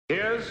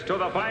Here's to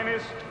the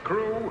finest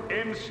crew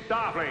in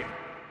Starfleet.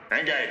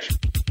 Engage.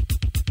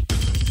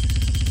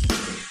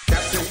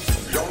 Captain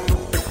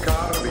Jean-Luc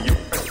Picard of the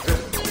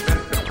USS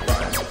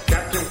Enterprise.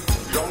 Captain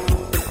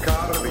Jean-Luc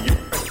Picard of the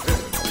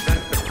USS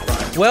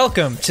Enterprise.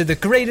 Welcome to The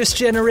Greatest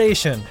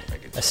Generation,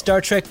 a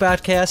Star Trek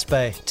podcast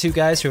by two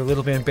guys who are a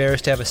little bit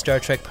embarrassed to have a Star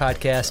Trek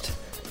podcast.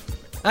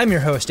 I'm your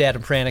host,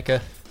 Adam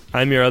Pranica.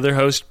 I'm your other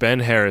host,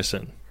 Ben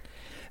Harrison.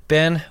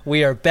 Ben,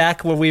 we are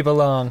back where we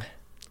belong.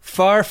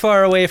 Far,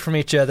 far away from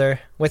each other,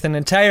 with an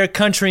entire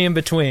country in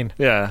between.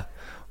 Yeah,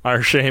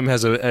 our shame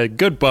has a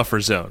good buffer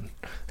zone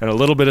and a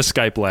little bit of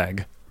Skype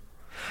lag.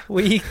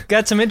 We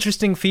got some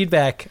interesting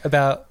feedback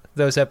about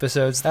those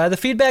episodes. The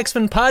feedback's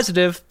been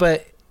positive,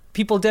 but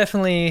people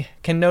definitely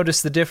can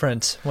notice the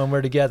difference when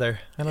we're together.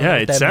 I don't know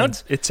what that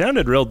means. It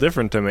sounded real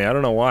different to me. I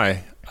don't know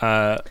why.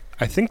 I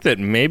think that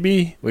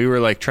maybe we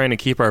were like trying to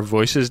keep our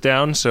voices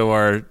down so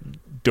our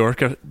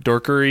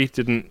dorkery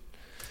didn't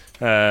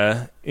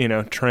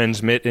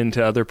transmit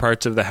into other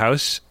parts of the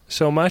house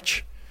so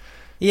much.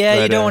 Yeah,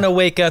 but you don't want to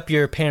wake up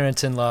your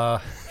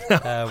parents-in-law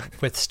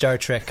with Star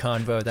Trek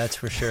convo, that's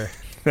for sure.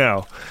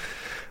 No.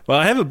 Well,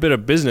 I have a bit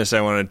of business I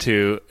wanted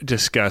to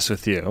discuss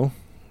with you.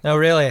 Oh,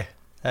 really?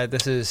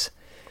 This is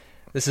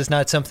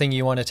not something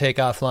you want to take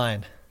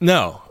offline?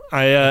 No.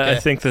 I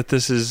think that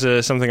this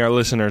is something our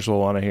listeners will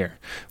want to hear.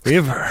 We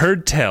have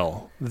heard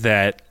tell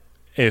that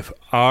if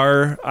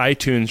our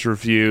iTunes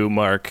review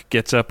mark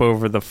gets up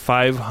over the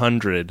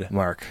 500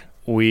 mark,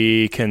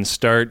 we can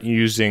start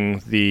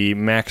using the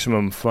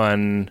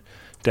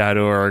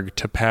MaximumFun.org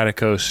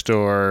Topatico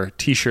store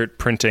t-shirt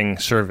printing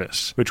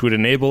service, which would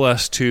enable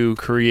us to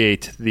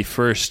create the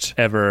first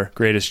ever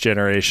Greatest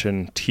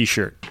Generation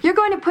t-shirt. You're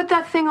going to put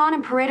that thing on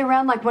and parade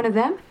around like one of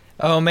them?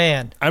 Oh,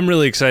 man. I'm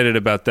really excited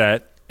about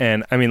that.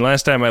 And, I mean,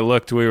 last time I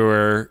looked, we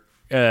were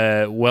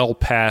well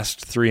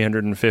past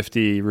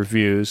 350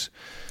 reviews.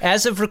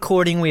 As of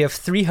recording, we have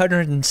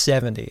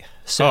 370.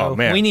 So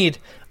man. We need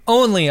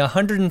only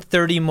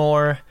 130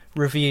 more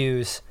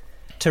reviews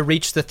to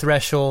reach the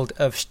threshold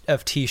of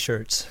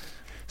T-shirts.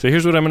 So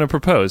here's what I'm going to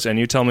propose, and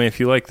you tell me if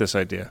you like this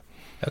idea.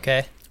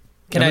 Okay.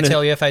 Can I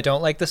tell you if I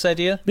don't like this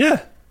idea?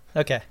 Yeah.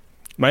 Okay.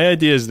 My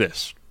idea is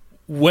this.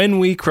 When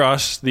we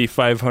cross the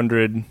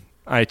 500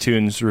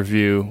 iTunes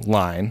review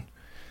line,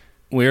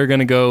 we're going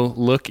to go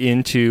look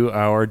into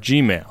our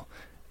Gmail,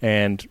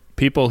 and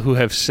people who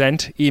have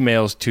sent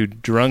emails to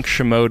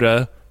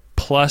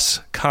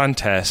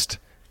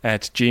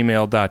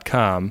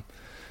drunkshimoda+contest@gmail.com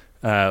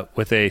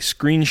with a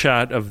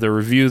screenshot of the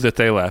review that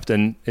they left.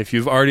 And if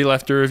you've already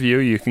left a review,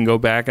 you can go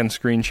back and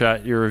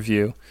screenshot your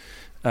review.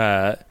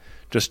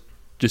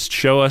 Just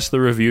show us the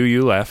review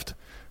you left.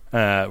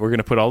 We're going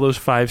to put all those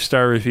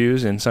 5-star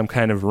reviews in some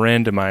kind of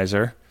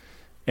randomizer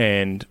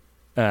and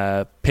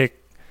pick.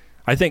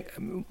 I think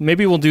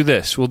maybe we'll do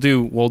this. We'll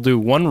do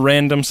one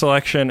random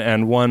selection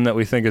and one that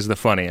we think is the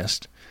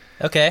funniest.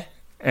 Okay.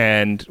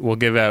 And we'll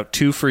give out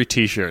 2 free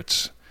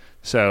T-shirts.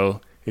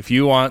 So if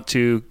you want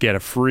to get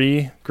a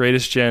free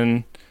Greatest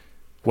Gen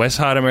West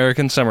Hot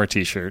American Summer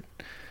T-shirt,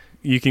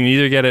 you can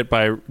either get it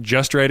by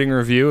just writing a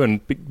review and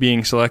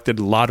being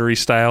selected lottery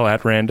style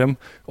at random,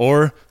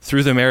 or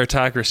through the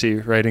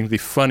meritocracy writing the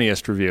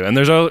funniest review. And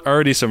there's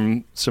already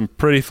some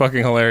pretty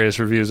fucking hilarious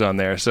reviews on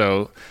there,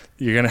 so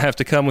you're going to have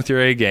to come with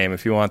your A game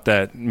if you want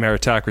that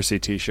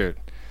meritocracy T-shirt.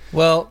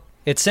 Well,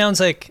 it sounds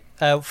like,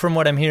 from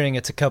what I'm hearing,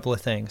 it's a couple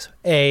of things.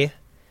 A,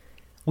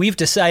 we've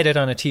decided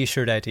on a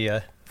T-shirt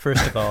idea,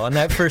 first of all, and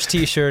that first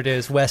T-shirt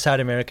is West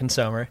Hot American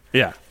Summer.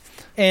 Yeah.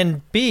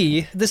 And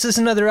B, this is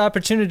another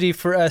opportunity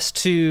for us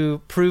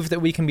to prove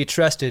that we can be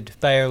trusted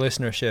by our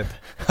listenership.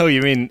 Oh,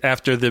 you mean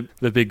after the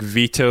big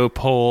veto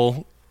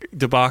poll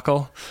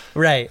debacle?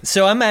 Right.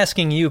 So I'm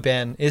asking you,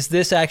 Ben, is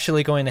this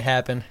actually going to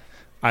happen?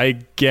 I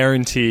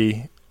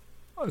guarantee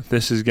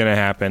this is going to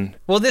happen.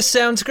 Well, this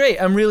sounds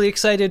great. I'm really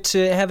excited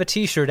to have a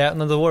T-shirt out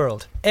into the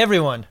world.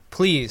 Everyone,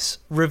 please,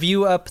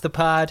 review up the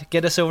pod,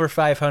 get us over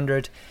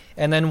 500,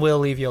 and then we'll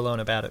leave you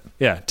alone about it.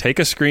 Yeah, take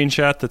a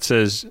screenshot that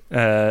says,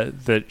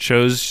 that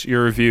shows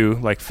your review,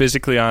 like,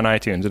 physically on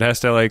iTunes. It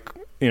has to,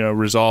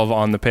 resolve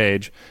on the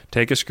page.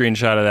 Take a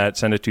screenshot of that,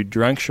 send it to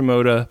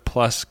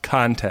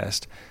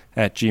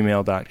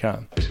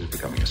drunkshimoda+contest@gmail.com. This is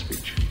becoming a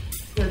speech.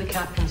 You're the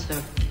captain,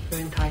 sir. You're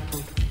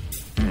entitled.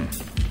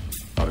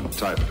 Not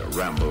entitled to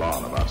ramble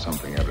on about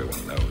something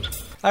everyone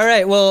knows. All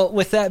right, well,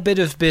 with that bit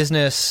of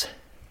business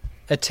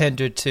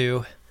attended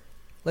to,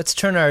 let's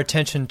turn our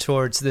attention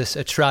towards this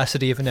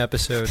atrocity of an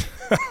episode.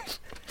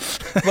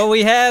 What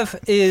we have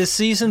is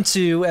Season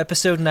 2,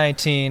 Episode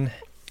 19,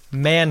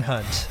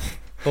 Manhunt,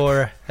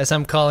 or, as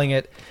I'm calling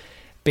it,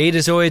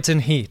 Betazoids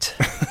in Heat.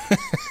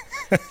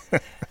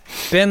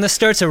 Ben, this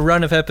starts a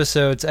run of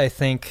episodes, I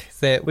think,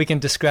 that we can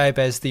describe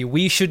as the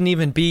We Shouldn't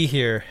Even Be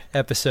Here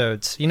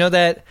episodes. You know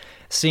that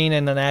scene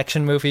in an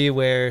action movie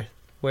where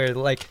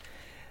like,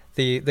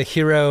 the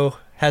hero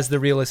has the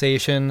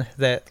realization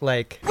that,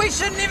 like, we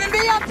shouldn't even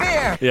be up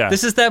here! Yeah.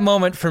 This is that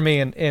moment for me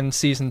in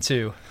Season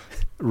 2.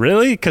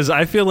 Really? Because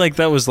I feel like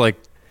that was like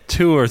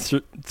 2 or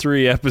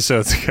 3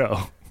 episodes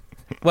ago.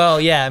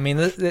 Well, yeah, I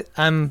mean,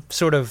 I'm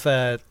sort of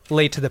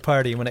late to the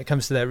party when it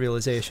comes to that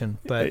realization,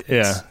 but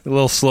Yeah, a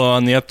little slow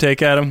on the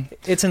uptake, Adam.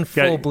 it's in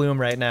full bloom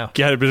right now.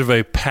 Got a bit of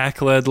a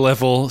Pac-Led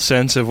level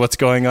sense of what's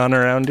going on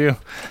around you?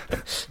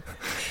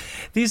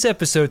 These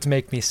episodes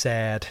make me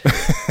sad.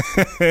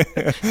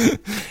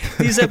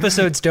 These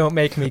episodes don't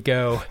make me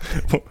go.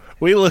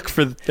 We look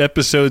for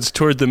episodes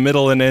toward the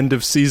middle and end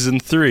of season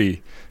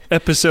 3.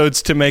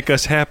 Episodes to make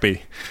us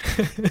happy.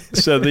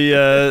 So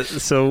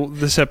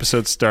this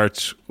episode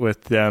starts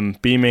with them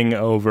beaming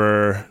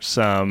over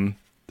some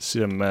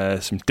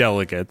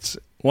delegates.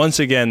 Once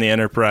again, the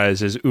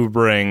Enterprise is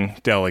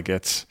Ubering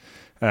delegates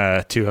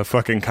to a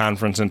fucking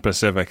conference in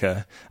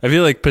Pacifica. I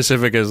feel like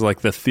Pacifica is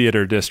like the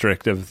theater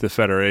district of the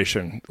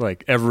Federation.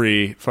 Like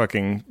every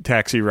fucking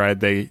taxi ride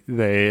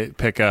they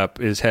pick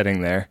up is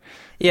heading there.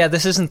 Yeah,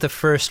 this isn't the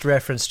first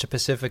reference to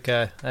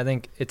Pacifica. I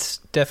think it's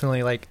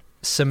definitely like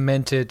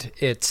cemented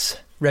its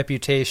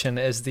reputation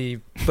as the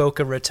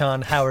Boca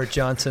Raton Howard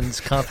Johnson's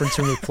conference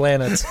room of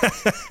planets.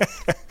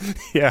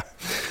 Yeah.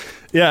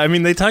 Yeah, I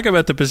mean, they talk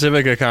about the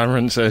Pacifica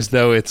Conference as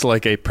though it's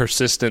like a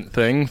persistent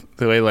thing,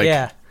 the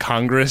way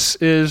Congress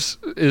is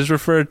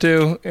referred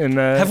to.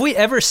 Have we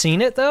ever seen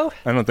it, though?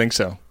 I don't think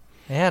so.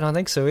 Yeah, I don't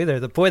think so either.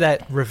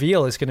 That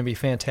reveal is going to be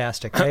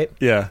fantastic, right?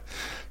 Yeah.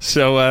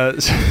 So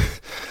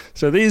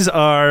these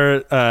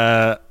are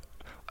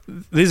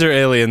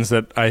aliens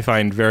that I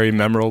find very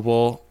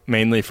memorable,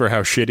 mainly for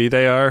how shitty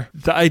they are.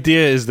 The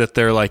idea is that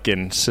they're like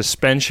in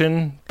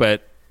suspension,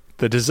 but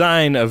the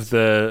design of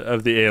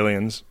the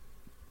aliens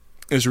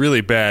is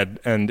really bad,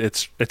 and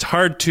it's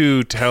hard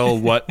to tell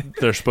what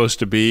they're supposed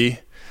to be.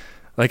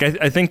 Like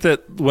I think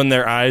that when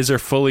their eyes are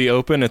fully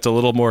open, it's a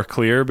little more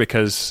clear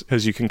because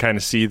you can kind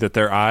of see that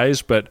they're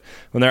eyes. But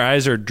when their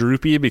eyes are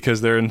droopy because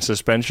they're in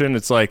suspension,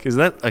 it's like, is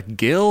that a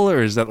gill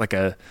or is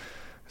that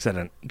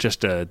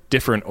just a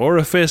different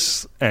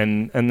orifice?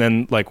 And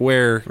then like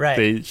where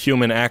the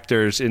human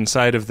actors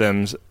inside of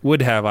them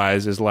would have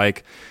eyes is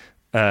like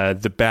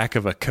the back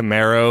of a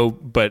Camaro,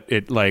 but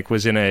it like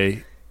was in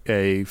a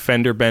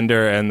fender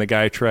bender, and the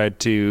guy tried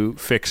to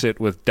fix it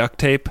with duct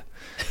tape.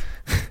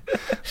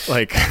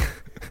 Like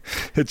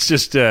it's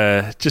just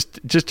a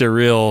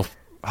real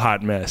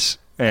hot mess.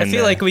 And I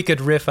feel like we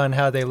could riff on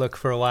how they look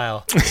for a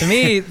while. To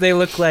me, they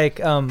look like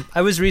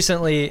I was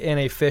recently in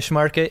a fish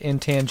market in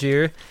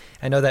Tangier.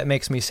 I know that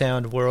makes me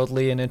sound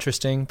worldly and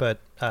interesting, but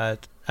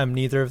I'm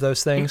neither of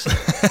those things.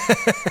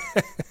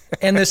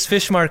 And this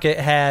fish market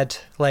had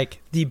like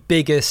the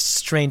biggest,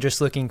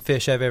 strangest looking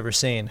fish I've ever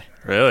seen.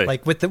 Really?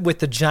 Like with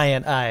the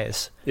giant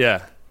eyes.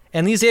 Yeah.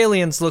 And these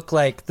aliens look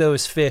like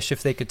those fish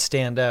if they could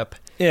stand up.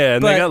 Yeah,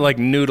 and they got like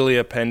noodly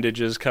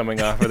appendages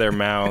coming off of their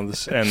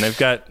mouths, and they've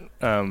got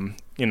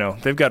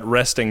they've got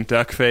resting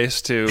duck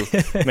face to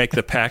make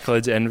the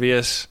Pac-Lids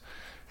envious.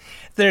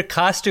 Their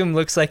costume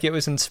looks like it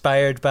was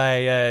inspired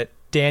by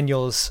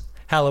Daniel's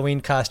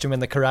Halloween costume in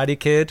The Karate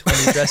Kid when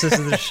he dresses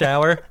in the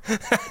shower.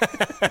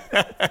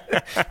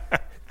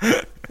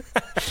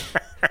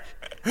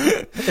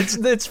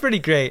 It's pretty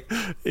great.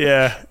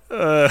 Yeah.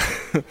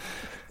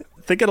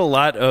 They get a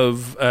lot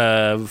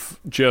of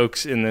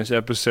jokes in this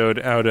episode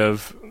out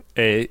of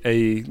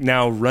a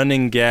now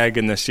running gag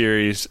in the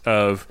series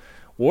of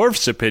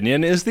Worf's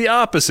opinion is the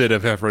opposite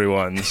of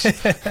everyone's.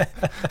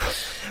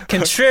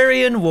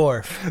 Contrarian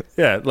Worf.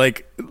 Yeah,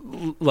 like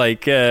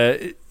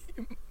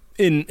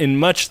in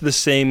much the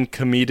same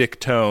comedic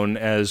tone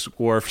as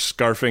Worf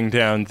scarfing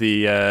down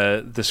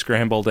the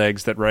scrambled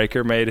eggs that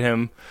Riker made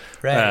him.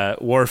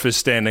 Right. Worf is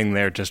standing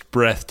there just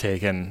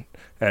breathtaking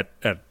at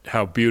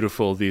how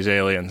beautiful these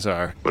aliens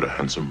are. What a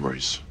handsome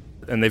race.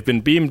 And they've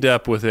been beamed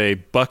up with a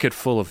bucket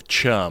full of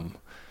chum,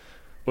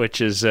 which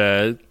is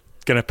going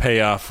to pay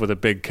off with a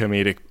big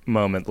comedic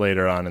moment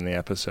later on in the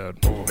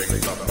episode.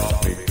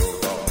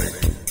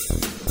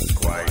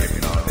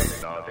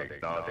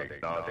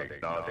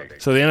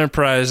 So the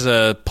Enterprise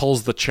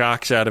pulls the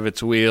chocks out of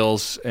its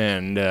wheels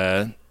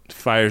and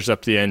fires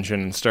up the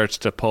engine and starts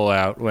to pull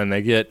out when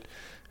they get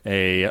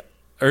a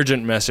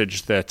urgent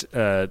message that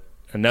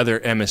another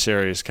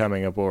emissary is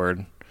coming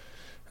aboard,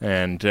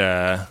 and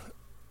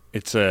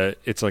it's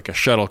like a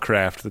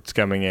shuttlecraft that's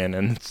coming in,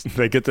 and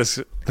they get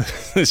this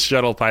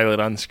shuttle pilot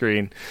on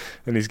screen,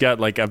 and he's got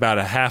like about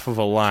a half of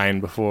a line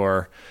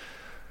before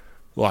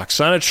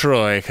Lwaxana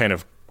Troi kind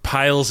of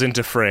piles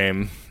into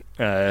frame,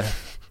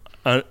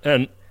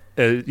 and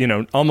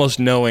almost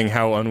knowing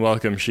how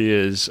unwelcome she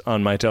is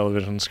on my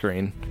television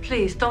screen.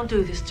 Please, don't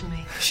do this to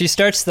me. She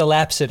starts the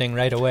lap sitting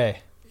right away.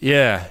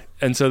 Yeah,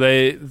 and so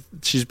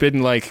she's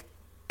been like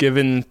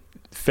given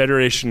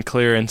Federation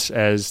clearance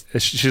as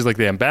she's like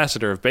the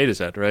ambassador of Beta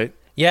Z, right?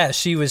 Yeah,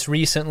 she was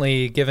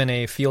recently given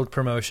a field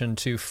promotion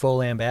to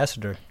full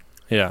ambassador.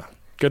 Yeah,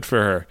 good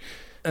for her.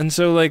 And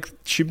so like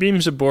she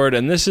beams aboard,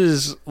 and this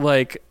is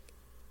like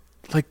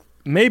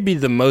maybe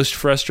the most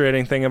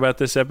frustrating thing about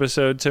this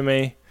episode to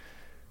me.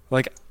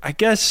 Like, I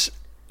guess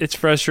it's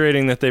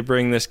frustrating that they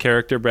bring this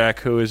character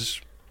back who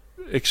is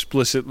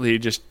explicitly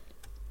just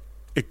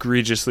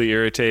egregiously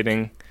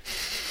irritating.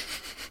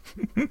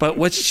 But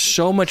what's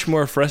so much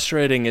more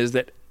frustrating is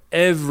that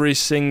every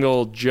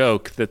single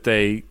joke that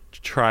they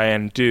try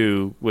and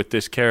do with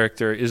this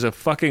character is a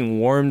fucking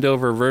warmed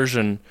over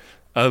version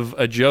of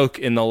a joke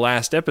in the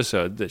last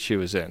episode that she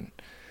was in.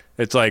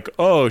 It's like,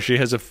 oh, she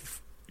has a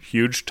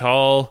huge,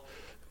 tall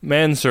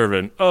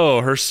manservant.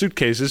 Oh, her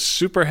suitcase is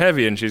super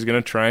heavy and she's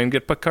going to try and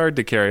get Picard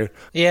to carry it.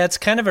 Yeah, it's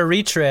kind of a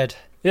retread.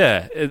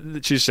 Yeah,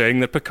 she's saying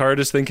that Picard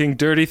is thinking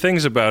dirty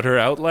things about her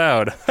out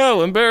loud.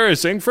 How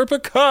embarrassing for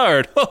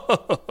Picard!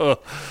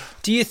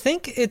 Do you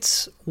think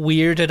it's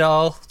weird at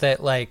all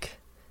that, like,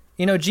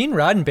 Gene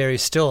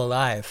Roddenberry's still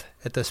alive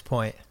at this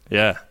point?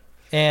 Yeah.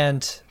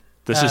 And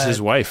this is his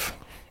wife.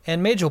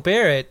 And Majel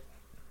Barrett,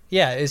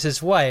 is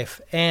his wife.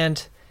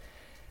 And,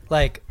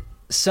 like,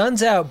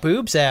 sun's out,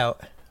 boobs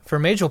out for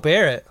Majel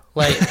Barrett.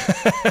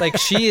 Like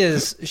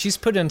she's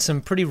put in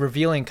some pretty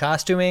revealing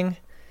costuming.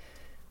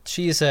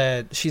 She's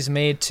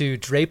made to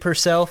drape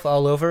herself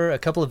all over a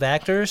couple of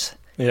actors.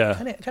 Yeah.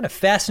 Kind of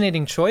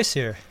fascinating choice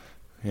here.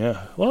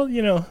 Yeah. Well,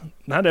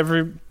 not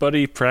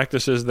everybody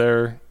practices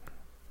their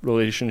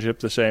relationship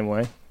the same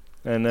way.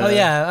 And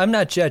I'm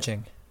not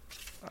judging.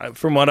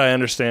 From what I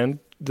understand,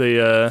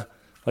 the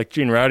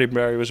Gene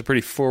Roddenberry was a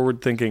pretty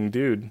forward-thinking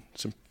dude.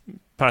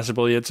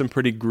 Possibly had some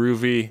pretty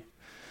groovy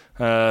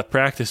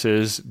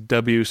practices,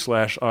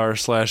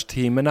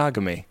 W/R/T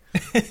monogamy.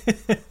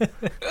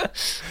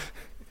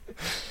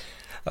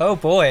 Oh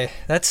boy,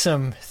 that's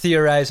some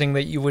theorizing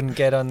that you wouldn't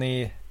get on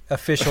the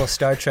official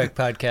Star Trek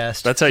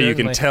podcast. That's how you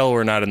can tell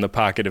we're not in the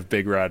pocket of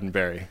Big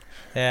Roddenberry.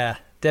 Yeah,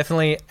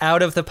 definitely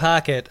out of the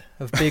pocket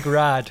of Big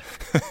Rod.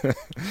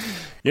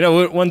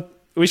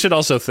 We should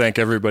also thank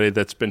everybody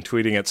that's been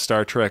tweeting at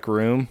Star Trek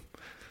Room.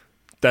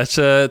 That's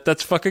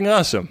fucking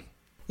awesome.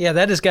 Yeah,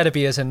 that has got to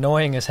be as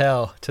annoying as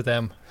hell to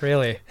them,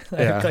 really.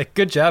 Yeah. Like,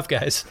 good job,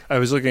 guys. I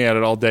was looking at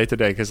it all day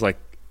today because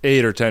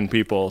 8 or 10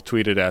 people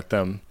tweeted at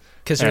them.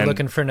 Because you're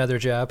looking for another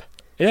job.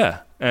 Yeah,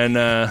 and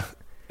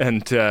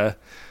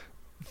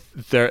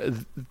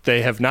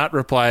they have not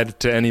replied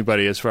to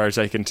anybody as far as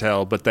I can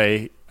tell. But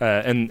they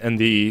and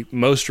the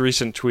most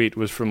recent tweet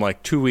was from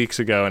 2 weeks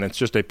ago, and it's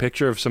just a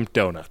picture of some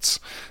donuts.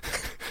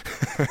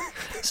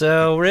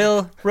 So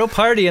real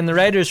party in the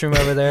writers' room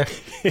over there.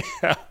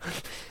 Yeah.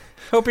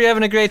 Hope you're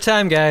having a great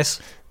time, guys.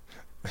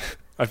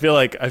 I feel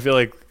like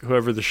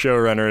whoever the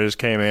showrunner is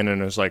came in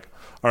and was like,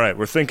 all right,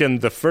 we're thinking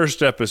the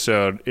first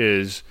episode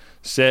is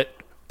set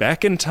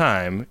back in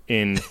time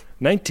in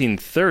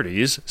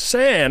 1930s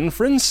San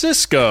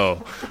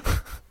Francisco.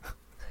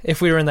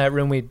 If we were in that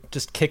room, we'd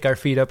just kick our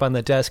feet up on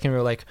the desk and we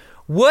were like,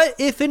 what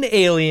if an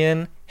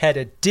alien had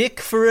a dick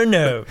for a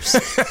nose?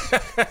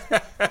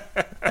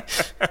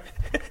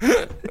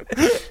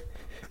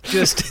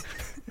 Just...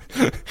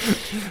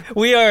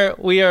 We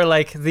are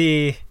like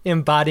the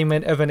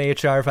embodiment of an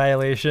HR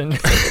violation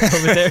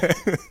over there.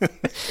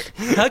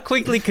 How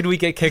quickly could we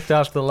get kicked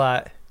off the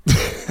lot?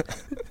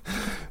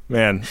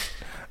 Man.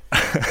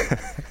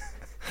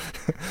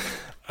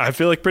 I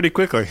feel like pretty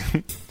quickly.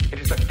 It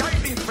is the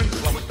guiding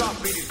principle of a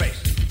Starfleet is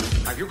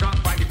based. Now, if you can't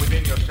find it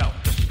within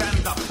yourself to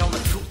stand up, tell the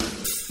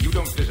truth. You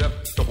don't deserve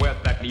to wear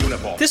that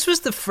uniform. This was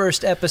the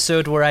first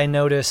episode where I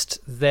noticed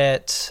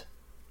that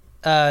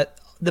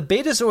the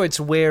Betazoids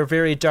wear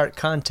very dark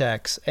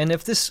contacts, and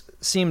if this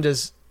seemed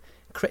as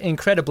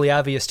incredibly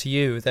obvious to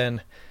you,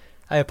 then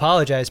I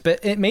apologize.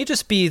 But it may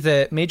just be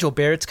that Majel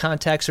Barrett's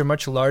contacts are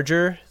much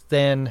larger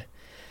than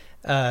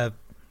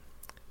Marina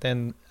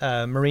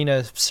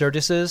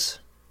Sirtis's.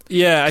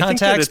 Yeah, I think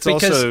that it's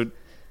also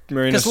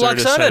Marina Sirtis.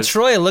 Because Lwaxana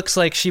Troi looks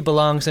like she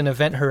belongs in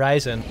Event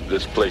Horizon.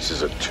 This place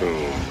is a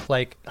tomb.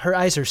 Like, her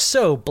eyes are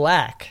so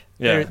black.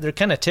 Yeah. They're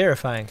kind of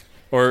terrifying.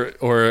 Or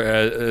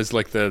as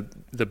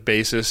the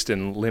bassist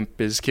in Limp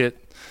Bizkit.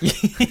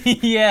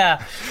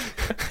 Yeah.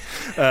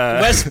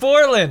 Wes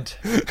Borland.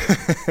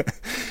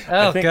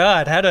 Oh,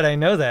 God. How did I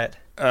know that?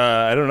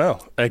 I don't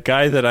know. A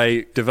guy that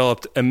I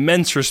developed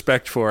immense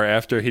respect for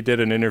after he did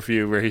an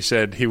interview where he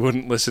said he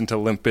wouldn't listen to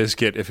Limp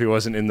Bizkit if he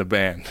wasn't in the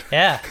band.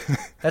 Yeah.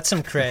 That's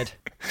some cred.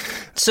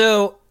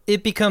 So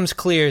it becomes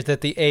clear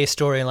that the A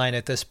storyline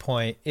at this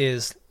point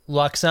is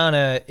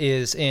Lwaxana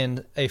is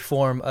in a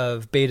form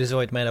of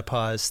Betazoid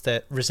menopause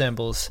that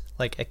resembles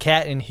like a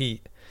cat in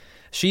heat.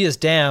 She is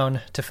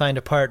down to find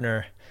a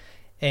partner,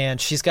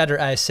 and she's got her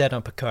eyes set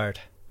on Picard.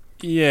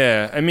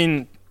 Yeah, I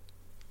mean,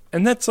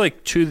 and that's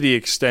to the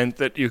extent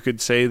that you could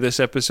say this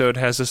episode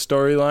has a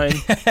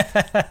storyline.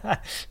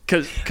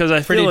 Because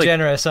I Pretty feel like,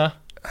 generous, huh?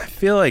 I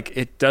feel like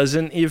it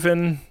doesn't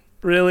even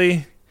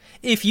really.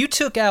 If you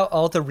took out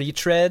all the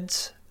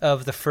retreads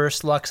of the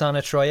first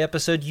Lwaxana Troi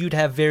episode, you'd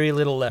have very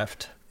little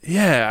left.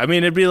 Yeah, I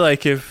mean, it'd be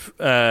like if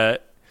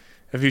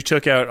you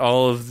took out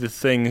all of the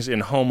things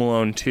in Home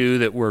Alone 2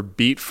 that were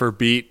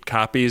beat-for-beat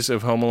copies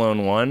of Home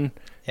Alone 1,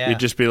 you'd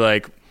just be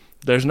like,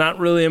 there's not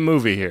really a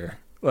movie here.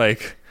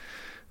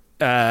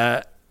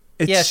 Yeah,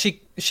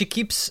 she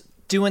keeps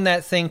doing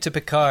that thing to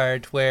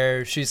Picard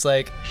where she's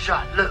like,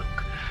 Jean-Luc,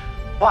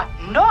 what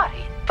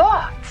naughty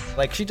thoughts.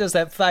 Like, she does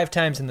that 5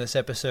 times in this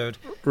episode.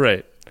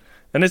 Right.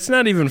 And it's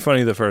not even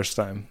funny the first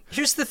time.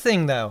 Here's the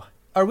thing, though.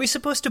 Are we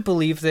supposed to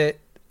believe that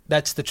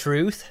that's the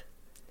truth?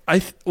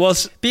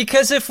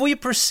 Because if we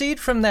proceed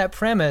from that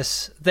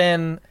premise,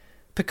 then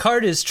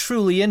Picard is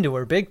truly into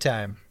her big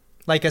time,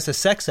 like as a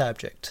sex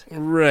object.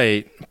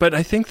 Right. But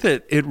I think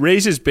that it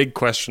raises big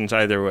questions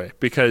either way,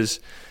 because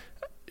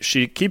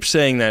she keeps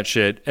saying that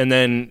shit, and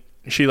then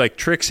she like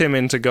tricks him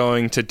into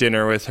going to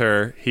dinner with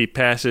her. He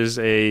passes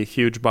a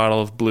huge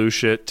bottle of blue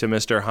shit to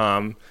Mr.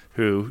 Hom,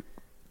 who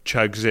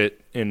chugs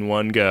it in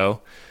one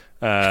go.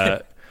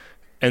 And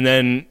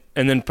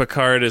then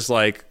Picard is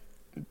like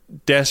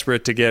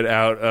desperate to get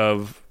out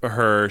of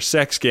her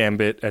sex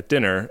gambit at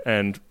dinner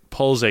and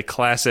pulls a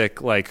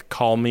classic like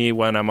call me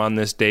when I'm on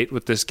this date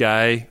with this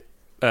guy,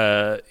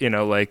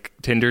 like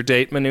Tinder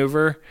date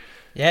maneuver.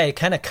 Yeah, he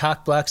kind of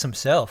cock blocks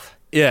himself.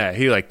 Yeah,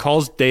 he like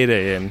calls Data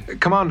in.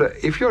 Commander,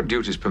 if your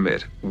duties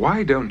permit,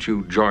 why don't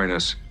you join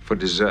us for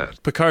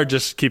dessert? Picard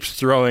just keeps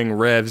throwing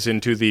revs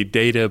into the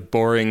Data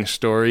boring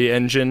story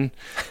engine,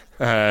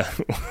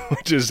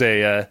 which is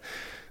the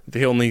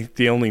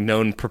only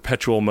known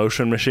perpetual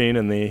motion machine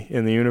in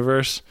the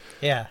universe.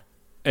 Yeah.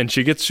 And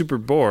she gets super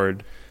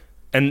bored.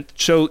 And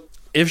so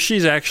if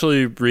she's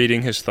actually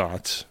reading his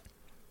thoughts,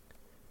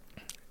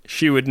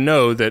 she would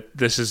know that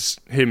this is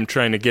him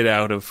trying to get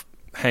out of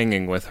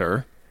hanging with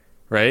her,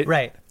 right?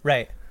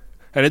 Right.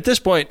 And at this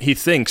point, he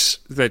thinks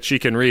that she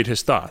can read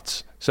his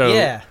thoughts. So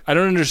yeah. I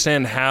don't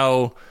understand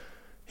how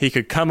he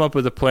could come up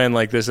with a plan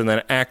like this and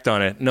then act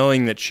on it,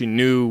 knowing that she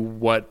knew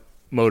what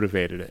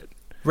motivated it.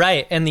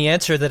 Right, and the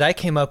answer that I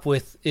came up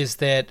with is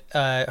that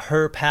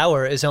her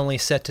power is only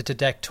set to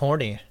detect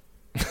Torny.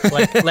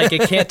 Like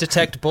it can't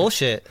detect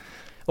bullshit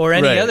or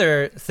any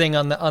other thing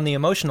on the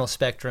emotional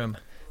spectrum.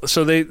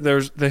 So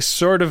they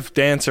sort of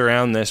dance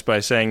around this by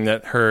saying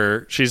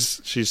that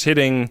she's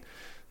hitting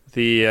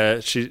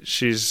the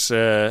she's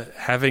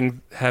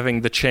having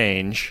the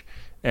change,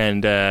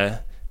 and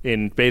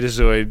in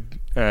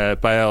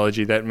Betazoid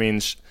biology that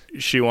means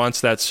she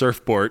wants that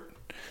surfboard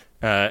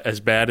as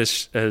bad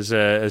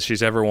as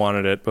she's ever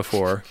wanted it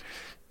before,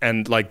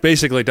 and like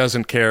basically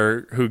doesn't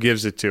care who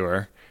gives it to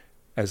her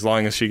as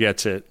long as she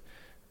gets it,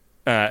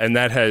 and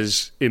that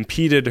has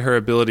impeded her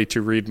ability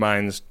to read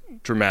minds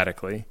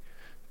dramatically.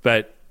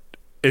 But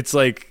it's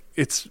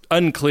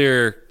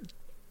unclear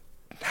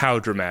how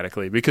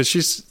dramatically, because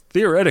she's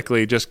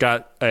theoretically just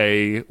got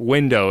a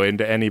window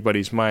into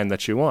anybody's mind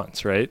that she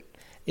wants, right?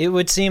 It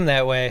would seem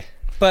that way.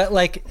 But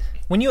like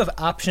when you have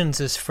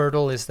options as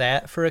fertile as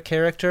that for a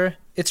character,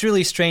 it's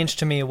really strange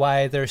to me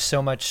why there's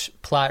so much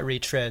plot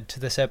retread to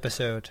this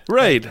episode.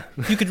 Right.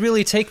 Like, you could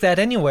really take that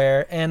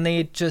anywhere, and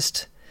they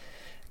just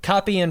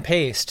copy and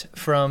paste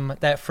from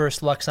that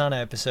first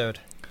Lwaxana episode.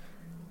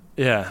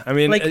 Yeah, I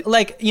mean...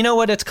 Like you know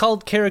what? It's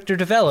called character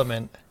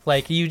development.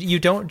 Like, you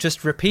don't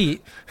just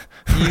repeat.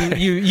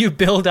 You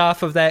build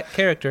off of that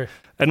character.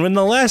 And when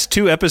the last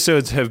two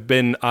episodes have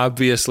been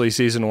obviously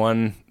Season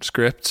 1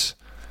 scripts...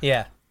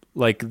 Yeah.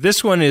 Like,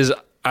 this one is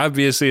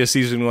obviously a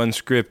Season 1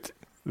 script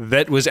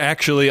that was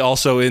actually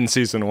also in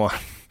Season 1.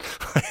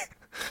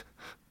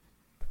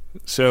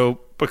 So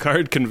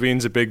Picard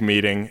convenes a big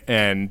meeting,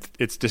 and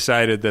it's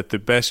decided that the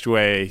best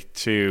way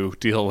to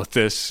deal with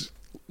this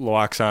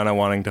Lwaxana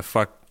wanting to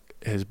fuck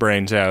his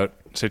brains out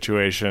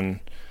situation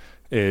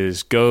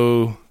is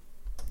go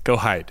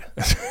hide,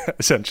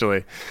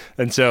 essentially.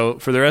 And so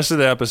for the rest of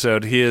the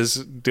episode, he is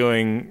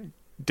doing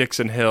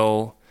Dixon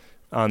Hill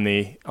on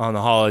the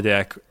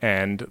holodeck,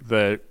 and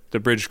the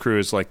bridge crew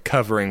is like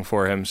covering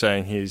for him,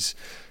 saying he's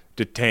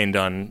detained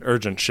on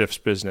urgent shifts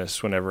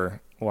business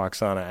whenever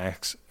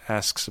Lwaxana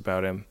asks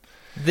about him.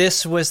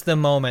 This was the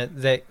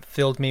moment that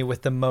filled me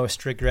with the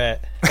most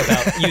regret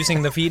about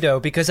using the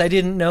veto, because I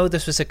didn't know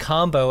this was a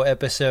combo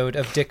episode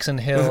of Dixon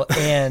Hill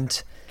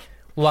and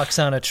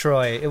Lwaxana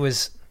Troi.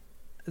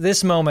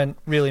 This moment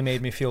really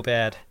made me feel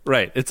bad.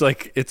 Right. It's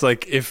like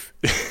if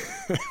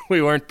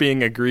we weren't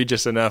being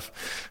egregious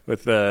enough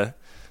with the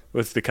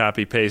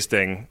copy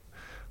pasting.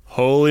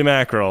 Holy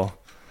mackerel.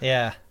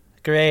 Yeah.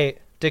 Great.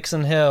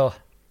 Dixon Hill.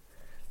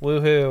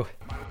 Woohoo.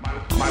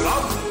 My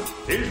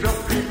love is a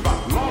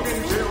fever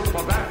longing till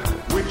for that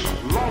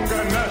which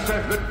longer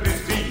nurseth the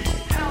disease.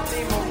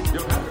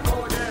 You'll have to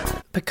go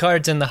again.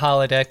 Picard's in the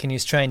holodeck and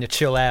he's trying to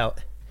chill out.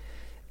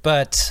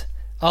 But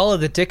all of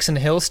the Dixon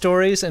Hill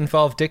stories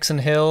involve Dixon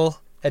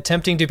Hill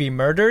attempting to be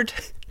murdered.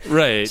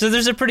 Right. So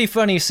there's a pretty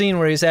funny scene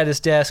where he's at his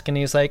desk and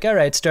he's like, all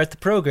right, start the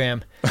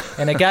program.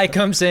 And a guy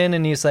comes in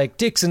and he's like,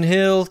 Dixon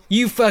Hill,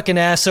 you fucking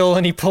asshole.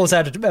 And he pulls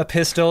out a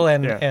pistol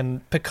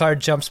and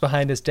Picard jumps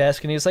behind his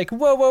desk and he's like,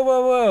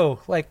 whoa.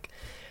 Like,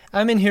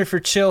 I'm in here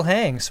for chill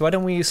hangs. Why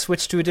don't we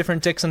switch to a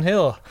different Dixon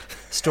Hill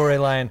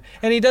storyline?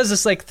 And he does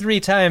this like 3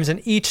 times, and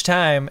each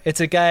time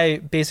it's a guy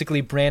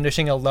basically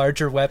brandishing a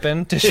larger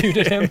weapon to shoot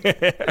at him.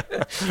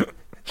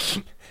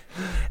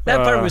 That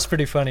part was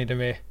pretty funny to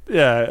me.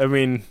 Yeah, I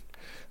mean...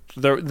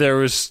 There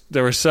was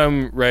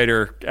some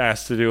writer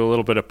asked to do a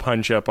little bit of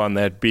punch up on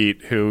that beat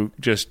who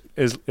just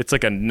it's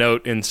like a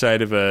note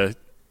inside of a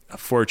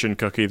fortune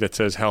cookie that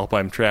says, help,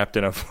 I'm trapped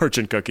in a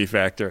fortune cookie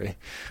factory.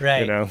 Right.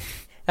 You know?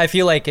 I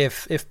feel like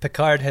if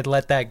Picard had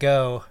let that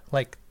go,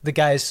 like the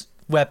guy's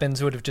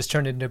weapons would have just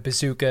turned into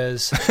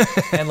bazookas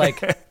and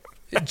like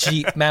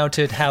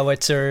jeep-mounted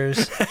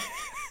howitzers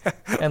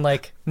and,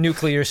 like,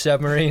 nuclear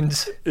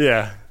submarines.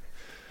 Yeah.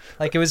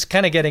 Like, it was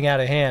kind of getting out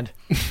of hand.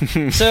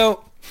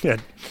 So... Yeah,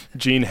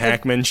 Gene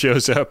Hackman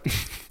shows up.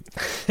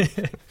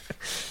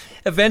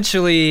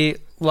 Eventually,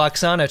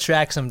 Lwaxana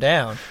tracks him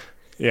down.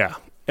 Yeah.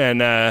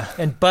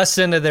 And busts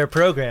into their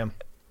program.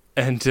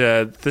 And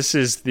this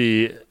is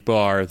the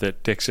bar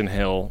that Dixon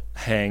Hill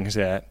hangs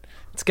at.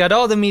 It's got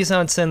all the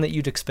mise-en-scène that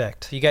you'd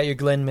expect. You got your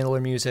Glenn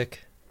Miller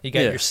music. You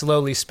got your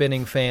slowly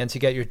spinning fans.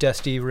 You got your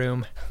dusty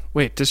room.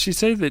 Wait, does she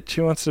say that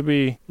she wants to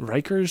be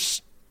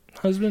Riker's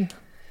husband?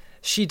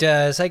 She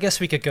does. I guess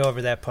we could go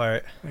over that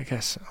part. I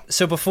guess so.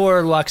 So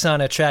before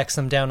Lwaxana tracks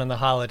them down on the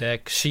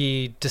holodeck,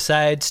 she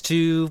decides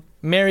to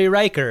marry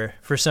Riker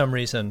for some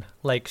reason.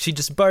 Like, she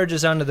just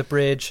barges onto the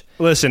bridge.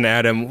 Listen,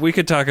 Adam, we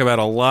could talk about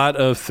a lot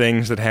of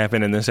things that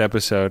happen in this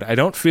episode. I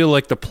don't feel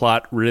like the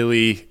plot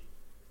really...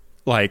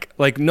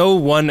 Like no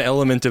one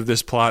element of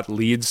this plot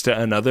leads to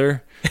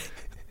another.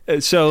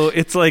 So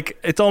it's like,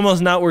 it's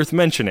almost not worth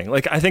mentioning.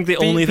 Like, I think the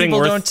only thing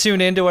people don't tune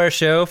into our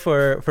show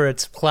for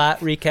its plot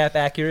recap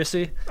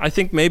accuracy. I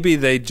think maybe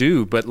they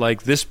do, but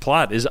like, this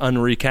plot is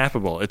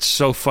unrecapable. It's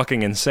so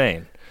fucking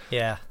insane.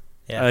 Yeah.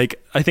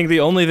 Like, I think the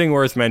only thing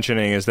worth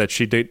mentioning is that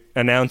she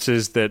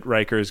announces that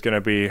Riker is going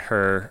to be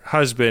her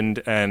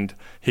husband, and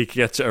he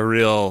gets a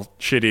real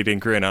shit-eating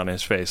grin on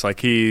his face.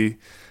 Like, he...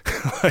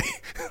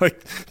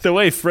 like the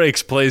way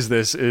Frakes plays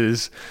this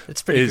it's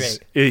pretty great.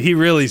 He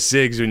really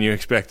zigs when you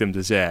expect him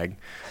to zag,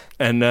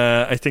 and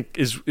I think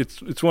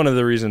it's one of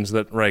the reasons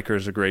that Riker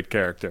is a great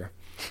character.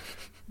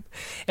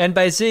 And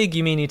by zig,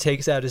 you mean he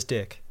takes out his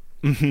dick.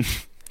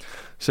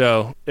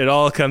 So it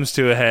all comes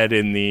to a head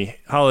in the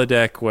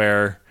holodeck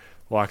where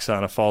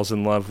Lwaxana falls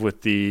in love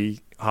with the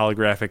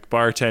holographic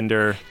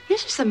bartender.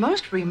 This is the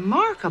most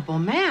remarkable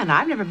man.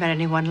 I've never met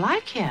anyone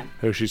like him.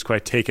 Who she's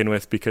quite taken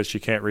with because she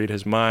can't read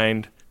his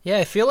mind. Yeah,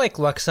 I feel like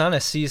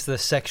Lwaxana sees the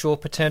sexual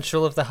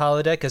potential of the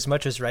holodeck as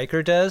much as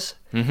Riker does.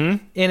 Mm-hmm.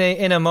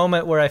 In a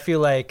moment where I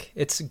feel like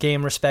it's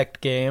game respect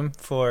game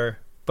for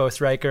both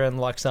Riker and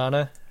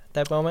Lwaxana at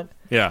that moment.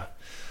 Yeah.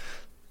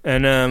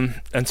 And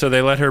so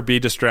they let her be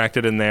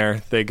distracted in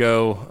there. They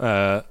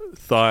go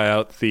thaw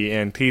out the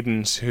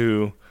Antedans,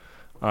 who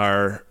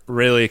are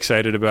really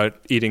excited about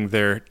eating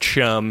their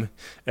chum,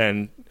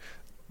 and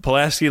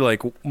Pulaski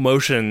like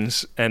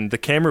motions, and the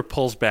camera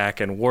pulls back,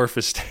 and Worf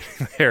is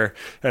standing there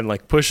and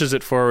like pushes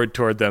it forward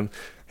toward them.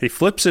 He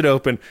flips it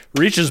open,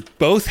 reaches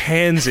both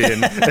hands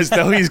in as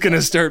though he's going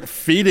to start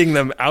feeding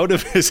them out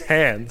of his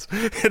hands.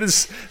 It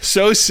is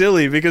so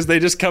silly because they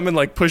just come and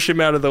like push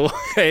him out of the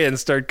way and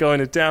start going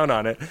to town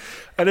on it.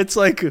 And it's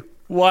like,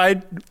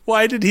 why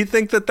did he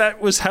think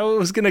that was how it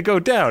was going to go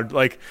down?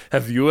 Like,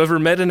 have you ever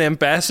met an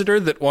ambassador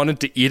that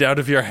wanted to eat out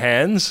of your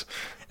hands?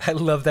 I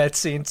love that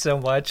scene so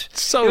much.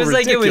 So it was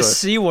ridiculous. Like it was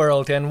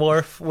SeaWorld, and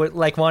Worf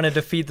wanted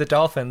to feed the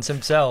dolphins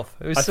himself.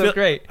 It was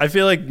great. I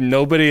feel like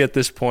nobody at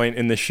this point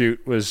in the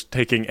shoot was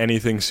taking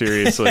anything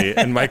seriously,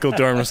 and Michael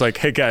Dorn was like,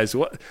 "Hey guys,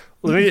 let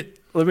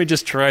me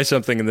just try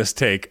something in this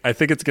take. I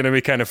think it's going to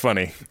be kind of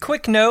funny."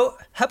 Quick note: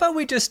 how about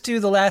we just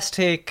do the last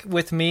take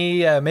with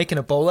me making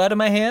a bowl out of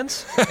my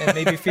hands and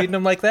maybe feeding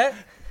them like that?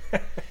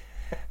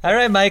 All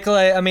right, Michael.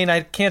 I mean,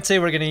 I can't say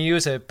we're going to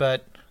use it,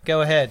 but go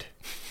ahead.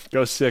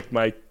 Go sick,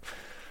 Mike.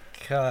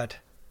 God.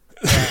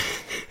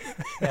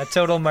 Yeah,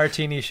 total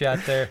martini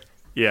shot there.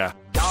 Yeah.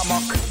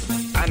 Darmok,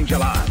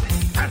 Angelad,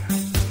 and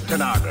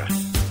Tanagra.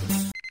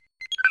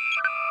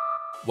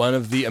 One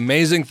of the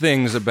amazing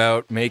things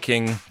about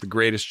making The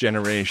Greatest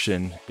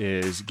Generation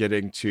is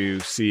getting to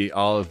see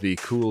all of the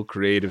cool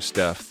creative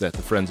stuff that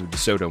the Friends of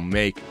DeSoto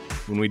make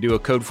when we do a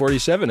Code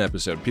 47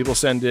 episode. People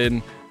send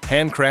in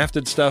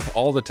handcrafted stuff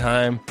all the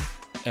time,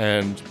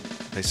 and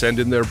they send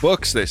in their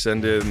books, they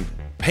send in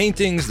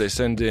paintings, they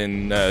send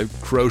in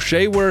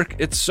crochet work.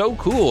 It's so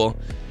cool.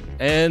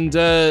 And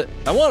I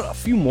want a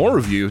few more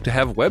of you to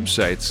have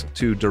websites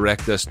to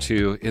direct us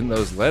to in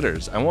those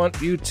letters. I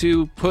want you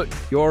to put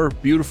your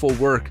beautiful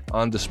work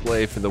on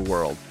display for the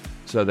world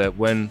so that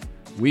when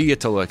we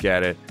get to look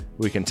at it,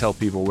 we can tell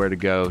people where to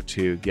go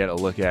to get a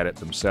look at it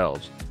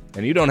themselves.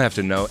 And you don't have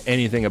to know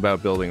anything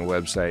about building a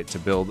website to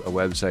build a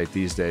website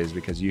these days,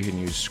 because you can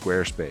use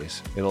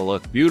Squarespace. It'll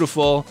look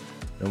beautiful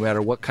no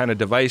matter what kind of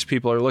device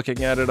people are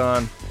looking at it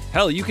on.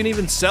 Hell, you can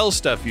even sell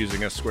stuff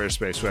using a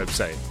Squarespace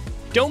website.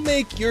 Don't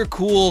make your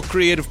cool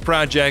creative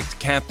project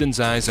Captain's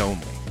Eyes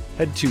only.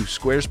 Head to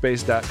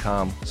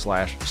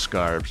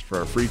squarespace.com/scarves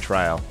for a free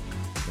trial.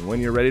 And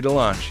when you're ready to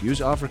launch,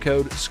 use offer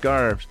code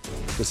SCARVES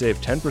to save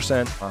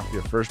 10% off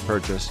your first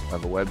purchase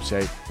of a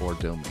website or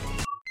domain.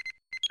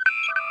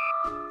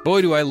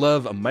 Boy, do I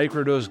love a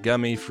microdose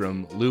gummy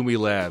from Lumi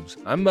Labs.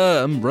 I'm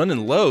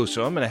running low,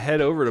 so I'm going to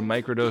head over to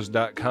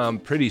microdose.com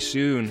pretty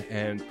soon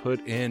and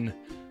put in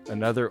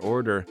another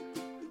order.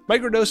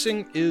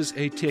 Microdosing is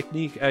a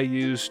technique I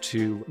use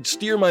to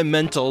steer my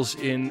mentals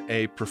in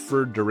a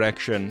preferred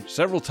direction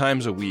several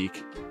times a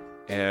week.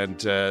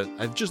 And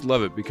I just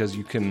love it because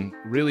you can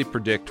really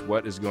predict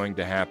what is going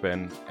to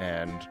happen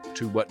and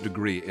to what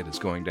degree it is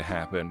going to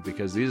happen,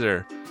 because these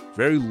are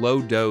very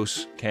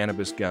low-dose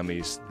cannabis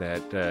gummies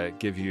that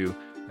give you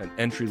an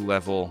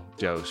entry-level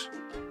dose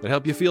that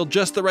help you feel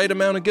just the right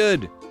amount of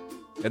good.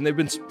 And they've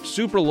been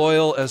super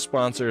loyal as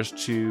sponsors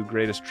to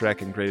Greatest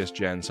Trek and Greatest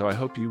Gen, so I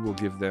hope you will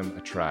give them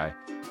a try.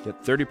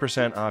 Get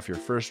 30% off your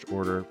first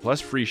order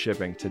plus free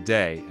shipping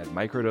today at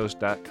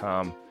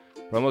microdose.com.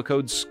 Promo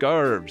code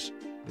SCARVES.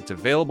 It's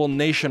available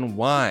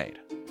nationwide.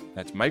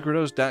 That's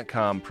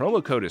microdose.com.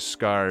 Promo code is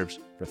SCARVES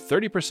for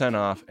 30%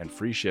 off and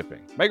free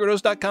shipping.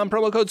 Microdose.com,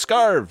 promo code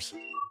SCARVES.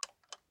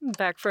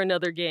 Back for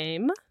another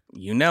game.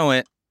 You know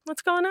it.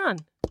 What's going on?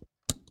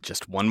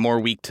 Just one more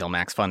week till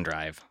Max Fun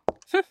Drive.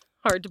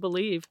 Hard to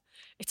believe.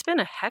 It's been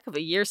a heck of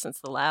a year since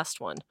the last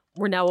one.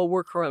 We're now a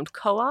worker-owned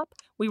co-op.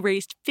 We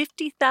raised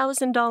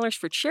 $50,000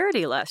 for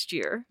charity last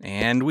year.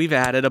 And we've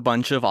added a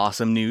bunch of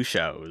awesome new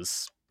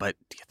shows. But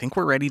do you think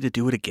we're ready to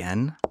do it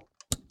again?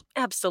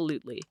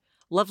 Absolutely.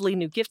 Lovely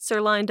new gifts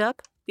are lined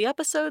up. The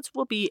episodes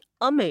will be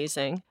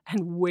amazing.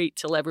 And wait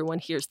till everyone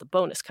hears the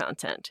bonus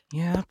content.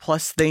 Yeah,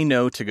 plus they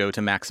know to go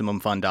to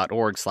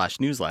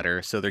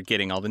MaximumFun.org/newsletter, so they're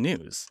getting all the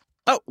news.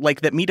 Oh,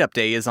 like that meetup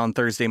day is on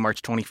Thursday,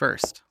 March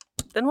 21st.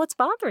 Then what's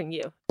bothering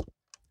you?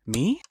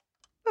 Me?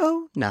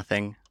 Oh,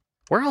 nothing.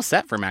 We're all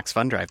set for Max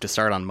Fun Drive to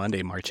start on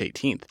Monday, March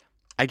 18th.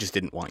 I just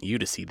didn't want you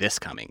to see this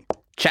coming.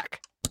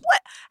 Check.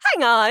 What?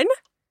 Hang on.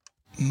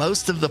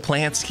 Most of the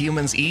plants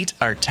humans eat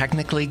are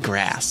technically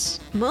grass.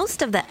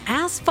 Most of the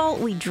asphalt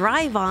we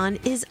drive on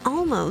is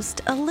almost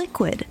a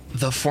liquid.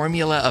 The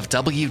formula of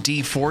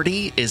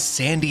WD-40 is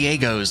San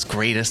Diego's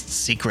greatest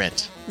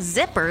secret.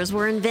 Zippers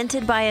were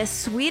invented by a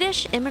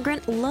Swedish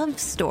immigrant love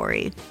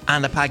story.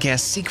 On the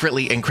podcast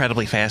Secretly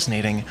Incredibly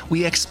Fascinating,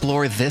 we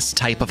explore this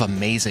type of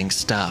amazing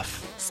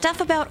stuff.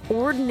 Stuff about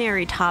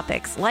ordinary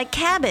topics like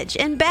cabbage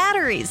and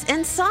batteries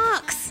and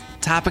socks.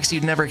 Topics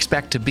you'd never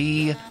expect to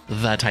be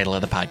the title of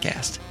the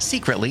podcast.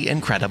 Secretly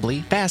Incredibly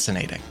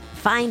Fascinating.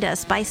 Find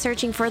us by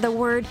searching for the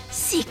word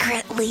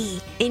secretly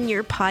in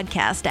your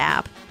podcast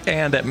app.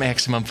 And at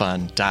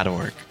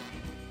MaximumFun.org.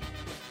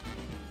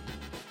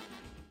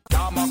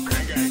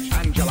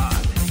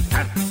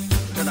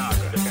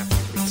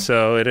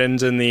 So it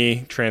ends in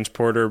the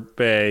transporter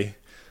bay.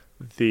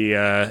 The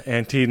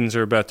Antedans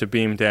are about to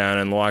beam down,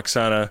 and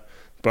Lwaxana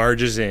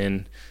barges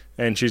in.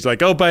 And she's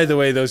like, oh, by the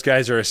way, those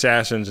guys are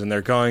assassins, and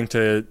they're going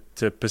to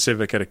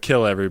Pacifica to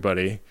kill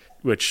everybody,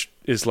 which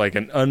is like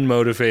an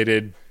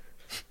unmotivated,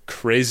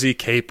 crazy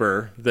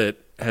caper that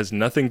has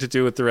nothing to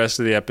do with the rest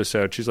of the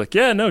episode. She's like,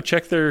 yeah, no,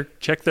 check their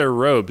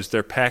robes.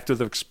 They're packed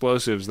with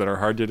explosives that are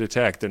hard to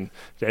detect. And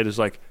Jade is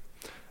like,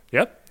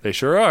 yep, they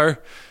sure are.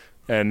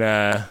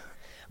 And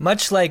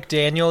much like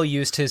Daniel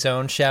used his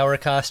own shower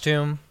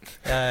costume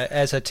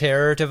as a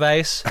terror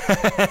device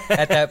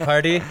at that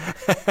party,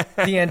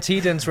 the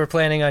Antedans were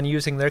planning on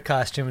using their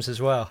costumes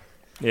as well.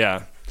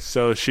 Yeah,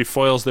 so she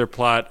foils their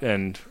plot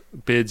and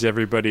bids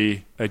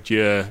everybody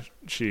adieu.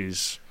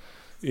 She's,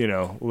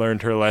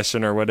 learned her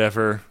lesson or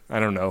whatever.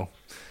 I don't know.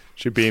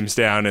 She beams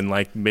down and,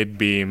 like,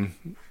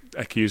 mid-beam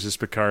accuses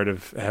Picard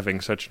of having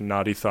such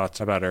naughty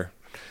thoughts about her.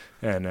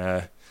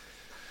 And,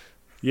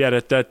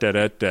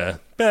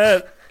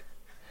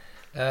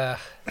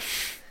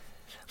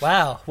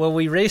 Wow. Well,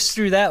 we raced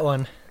through that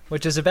one,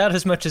 which is about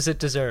as much as it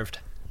deserved.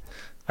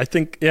 I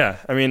think, yeah.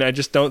 I mean, I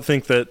just don't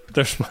think that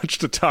there's much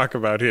to talk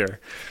about here.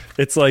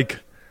 It's like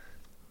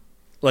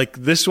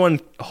this one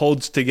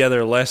holds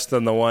together less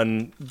than the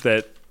one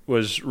that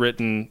was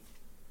written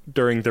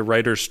during the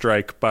writer's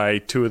strike by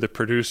two of the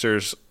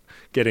producers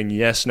getting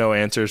yes/no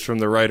answers from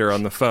the writer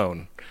on the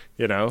phone,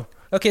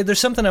 Okay, there's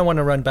something I want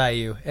to run by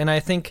you, and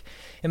I think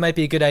it might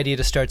be a good idea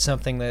to start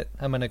something that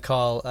I'm going to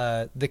call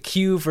the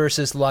Q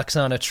versus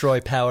Lwaxana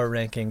Troi power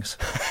rankings.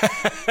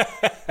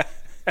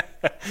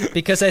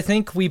 Because I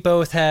think we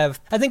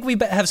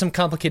have some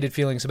complicated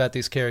feelings about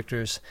these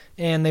characters,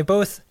 and they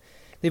both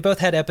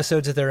had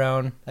episodes of their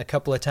own a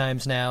couple of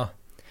times now.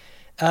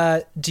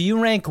 Do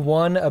you rank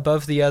one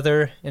above the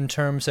other in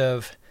terms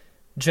of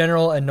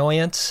general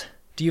annoyance?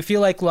 Do you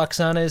feel like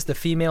Lwaxana is the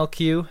female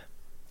Q?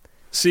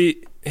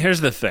 See,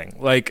 here's the thing.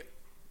 Like,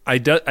 I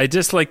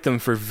dislike them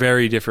for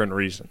very different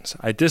reasons.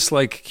 I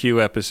dislike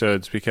Q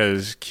episodes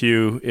because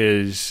Q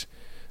is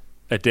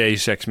a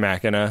deus ex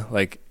machina.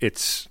 Like,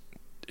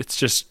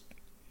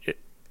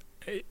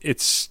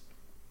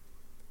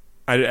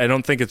 I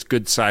don't think it's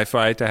good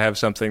sci-fi to have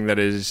something that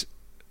is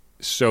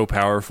so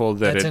powerful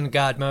that that's in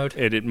God mode.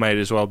 It might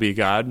as well be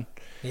God.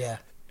 Yeah.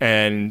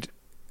 And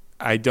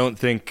I don't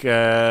think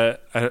I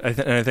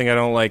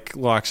don't like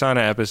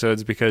Lwaxana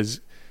episodes because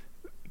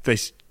they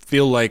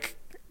feel like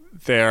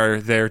they're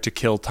there to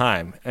kill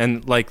time.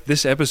 And like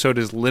this episode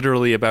is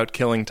literally about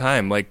killing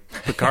time. Like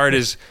Picard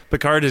is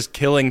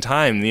killing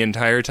time the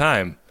entire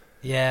time.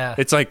 Yeah.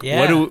 It's like,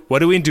 what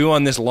do we do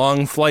on this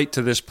long flight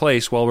to this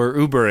place while we're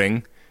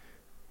Ubering?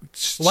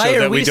 Why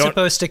are we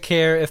supposed to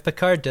care if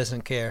Picard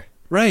doesn't care?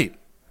 Right.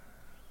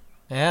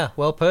 Yeah,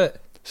 well put.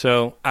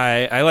 So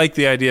I like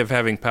the idea of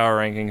having power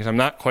rankings. I'm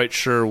not quite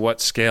sure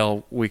what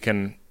scale we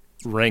can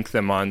rank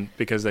them on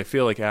because they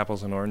feel like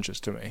apples and oranges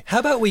to me. How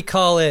about we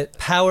call it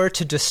power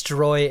to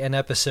destroy an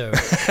episode?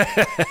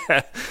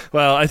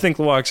 Well, I think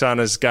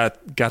Lwaxana's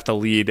got the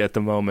lead at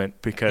the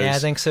moment because yeah, I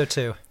think so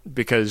too.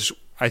 Because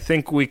I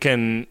think we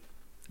can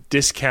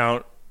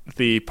discount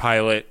the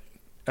pilot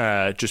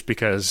just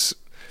because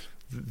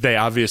they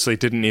obviously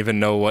didn't even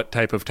know what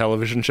type of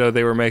television show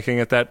they were making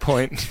at that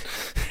point.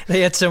 They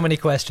had so many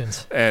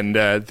questions. And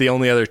the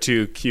only other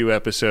two Q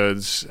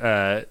episodes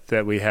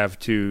that we have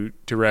to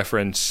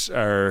reference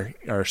are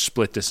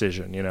split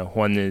decision. You know,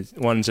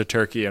 one's a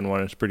turkey and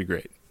one is pretty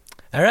great.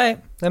 All right,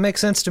 that makes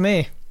sense to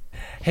me.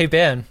 Hey,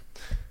 Ben.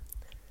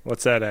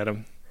 What's that,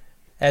 Adam?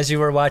 As you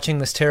were watching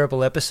this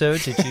terrible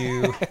episode, did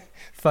you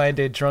find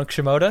a drunk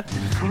Shimoda?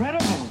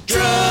 Incredible.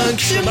 Drunk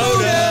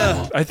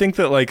Shimoda! I think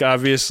that, like,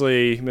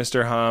 obviously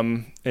Mr.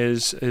 Hom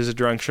is a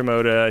drunk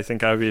Shimoda. I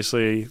think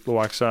obviously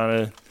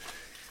Lwaxana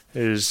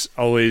is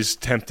always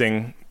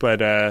tempting,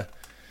 but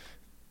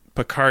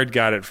Picard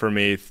got it for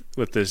me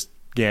with this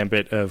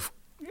gambit of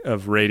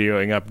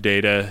radioing up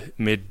data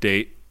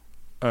mid-date.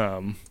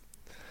 I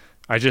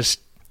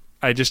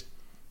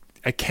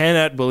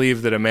cannot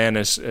believe that a man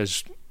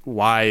as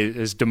wise,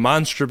 as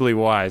demonstrably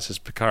wise as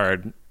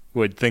Picard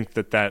would think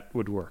that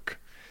would work.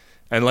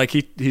 And like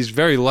he's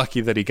very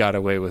lucky that he got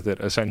away with it,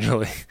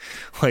 essentially.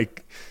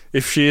 Like,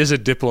 if she is a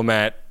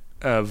diplomat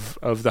of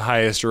the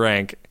highest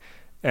rank,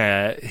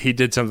 he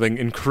did something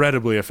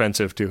incredibly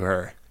offensive to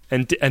her,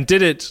 and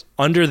did it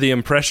under the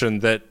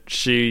impression that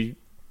she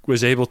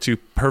was able to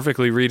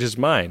perfectly read his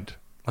mind.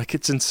 Like,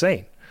 it's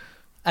insane.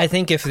 I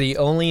think if the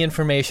only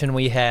information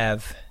we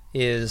have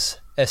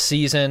is a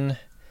season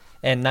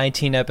and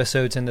 19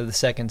 episodes into the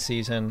second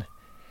season,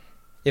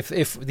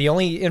 if the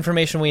only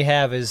information we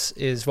have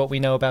is what we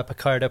know about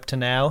Picard up to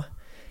now,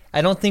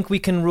 I don't think we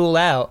can rule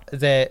out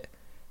that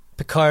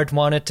Picard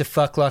wanted to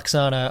fuck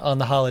Lwaxana on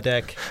the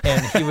holodeck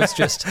and he was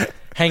just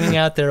hanging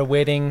out there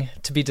waiting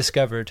to be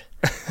discovered.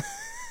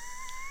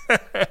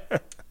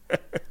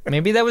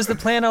 Maybe that was the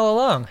plan all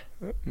along.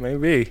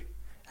 Maybe.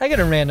 I got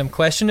a random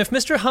question. If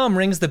Mr. Hom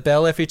rings the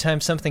bell every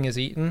time something is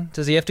eaten,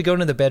 does he have to go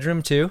into the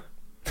bedroom too?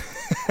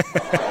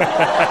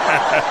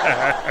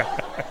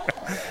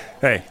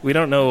 Hey, we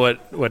don't know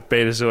what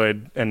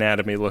Betazoid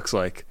anatomy looks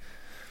like.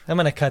 I'm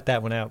going to cut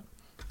that one out.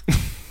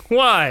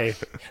 Why?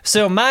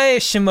 So my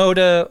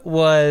Shimoda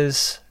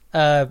was,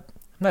 I'm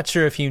not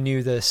sure if you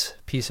knew this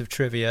piece of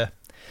trivia.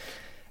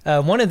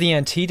 One of the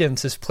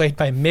antecedents is played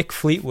by Mick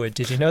Fleetwood.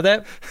 Did you know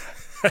that?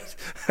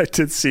 I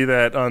did see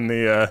that on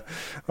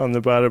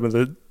the bottom of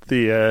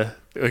the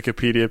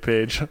Wikipedia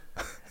page.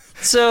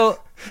 So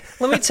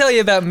let me tell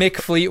you about Mick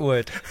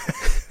Fleetwood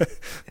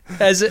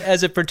as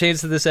it pertains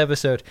to this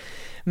episode.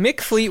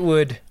 Mick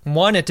Fleetwood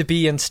wanted to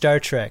be in Star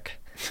Trek.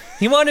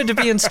 He wanted to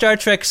be in Star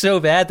Trek so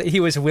bad that he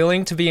was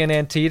willing to be an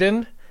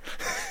Antedon,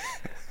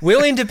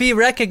 willing to be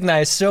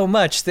recognized so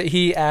much that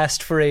he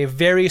asked for a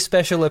very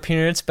special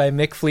appearance by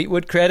Mick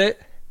Fleetwood credit.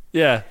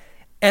 Yeah.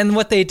 And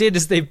what they did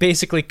is they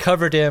basically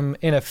covered him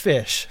in a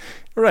fish.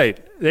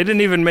 Right. They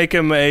didn't even make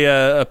him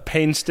a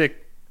pain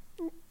stick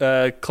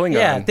Klingon.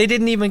 Yeah, they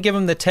didn't even give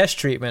him the Tesh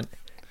treatment.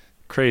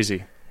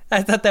 Crazy.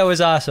 I thought that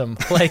was awesome.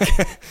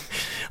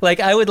 Like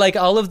I would like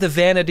all of the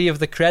vanity of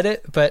the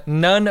credit, but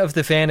none of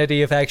the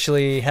vanity of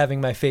actually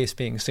having my face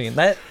being seen.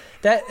 That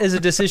is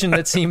a decision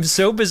that seems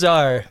so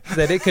bizarre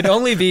that it could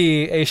only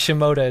be a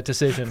Shimoda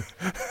decision.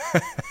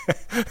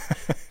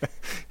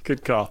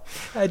 Good call.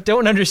 I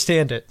don't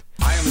understand it.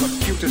 I am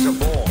the cutest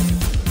of all.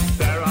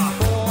 There are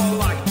 4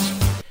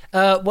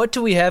 lights. What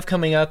do we have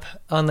coming up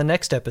on the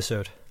next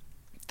episode?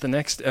 The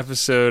next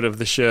episode of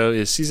the show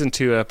is Season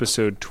 2,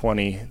 Episode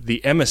 20,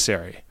 The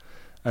Emissary.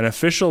 An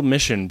official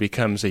mission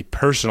becomes a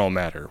personal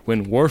matter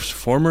when Worf's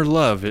former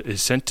love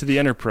is sent to the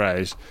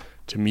Enterprise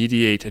to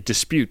mediate a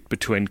dispute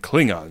between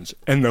Klingons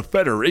and the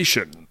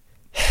Federation.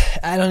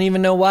 I don't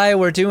even know why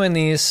we're doing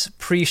these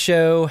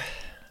pre-show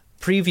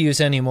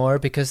previews anymore,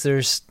 because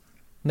there's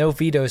no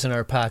vetoes in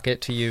our pocket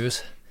to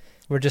use.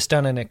 We're just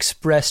on an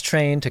express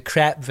train to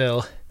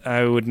Crapville.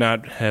 I would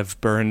not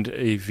have burned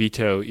a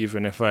veto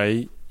even if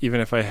I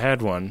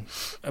had one,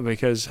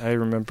 because I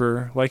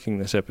remember liking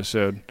this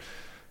episode.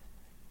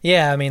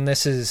 Yeah, I mean,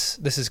 this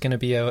is going to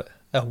be a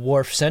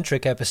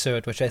Worf-centric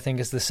episode, which I think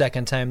is the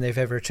second time they've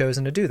ever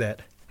chosen to do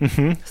that.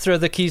 Mm-hmm. Throw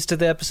the keys to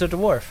the episode to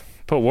Worf.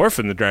 Put Worf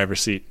in the driver's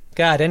seat.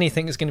 God,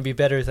 anything is going to be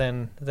better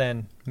than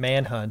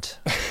Manhunt.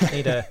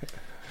 Need a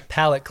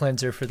palate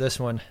cleanser for this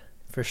one,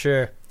 for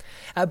sure.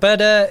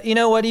 But you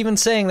know what? Even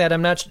saying that,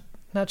 I'm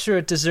not sure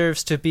it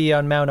deserves to be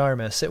on Mount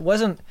Armus. It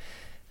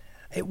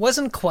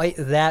wasn't quite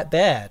that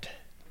bad,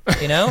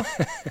 you know?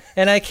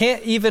 And I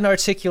can't even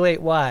articulate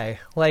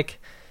why. Like,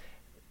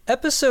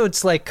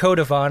 episodes like Code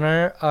of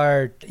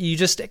Honor you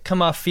just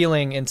come off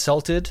feeling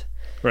insulted.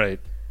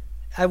 Right.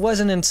 I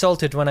wasn't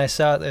insulted when I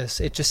saw this.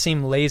 It just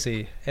seemed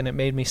lazy, and it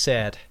made me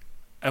sad.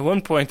 At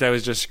one point, I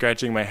was just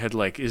scratching my head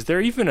like, is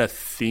there even a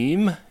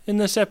theme in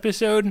this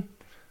episode?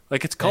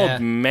 Like, it's called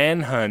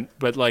Manhunt,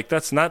 but, like,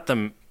 that's not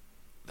the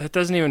that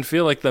doesn't even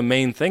feel like the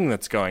main thing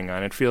that's going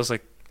on. It feels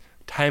like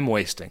time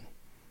wasting.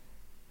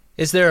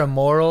 Is there a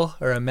moral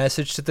or a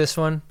message to this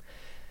one?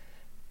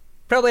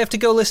 Probably have to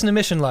go listen to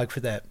Mission Log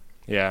for that.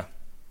 Yeah.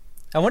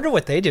 I wonder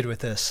what they did with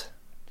this.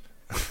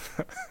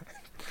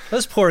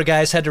 Those poor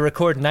guys had to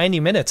record 90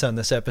 minutes on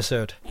this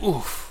episode.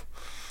 Oof.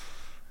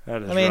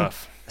 That is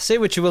rough. Say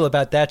what you will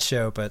about that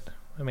show, but,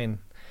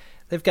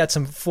 they've got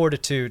some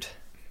fortitude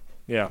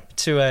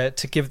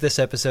to give this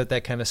episode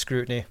that kind of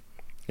scrutiny.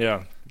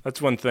 Yeah.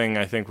 That's one thing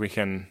I think we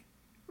can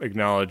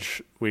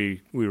acknowledge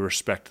we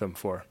respect them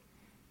for.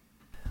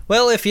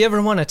 Well, if you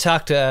ever want to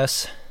talk to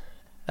us,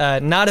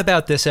 not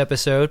about this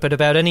episode, but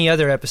about any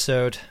other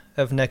episode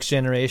of Next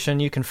Generation,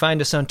 you can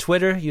find us on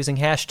Twitter using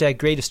hashtag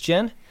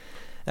GreatestGen.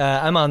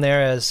 I'm on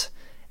there as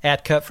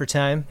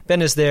 @CutForTime.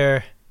 Ben is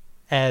there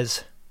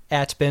as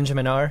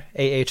 @BenjaminR,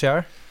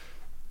 AHR.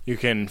 You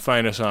can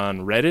find us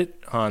on Reddit,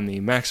 on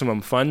the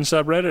Maximum Fun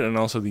subreddit, and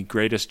also the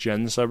Greatest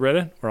Gen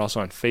subreddit. We're also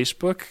on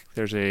Facebook.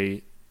 There's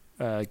a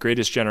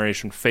Greatest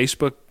Generation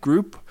Facebook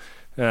group,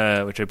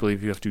 which I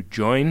believe you have to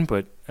join,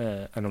 but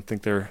I don't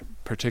think they're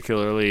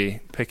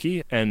particularly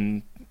picky.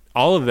 And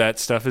all of that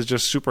stuff is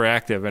just super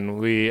active, and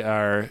we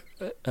are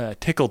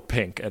tickled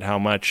pink at how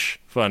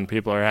much fun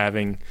people are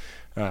having,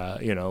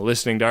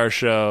 listening to our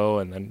show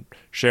and then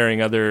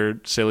sharing other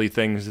silly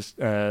things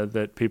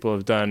that people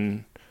have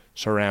done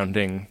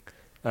surrounding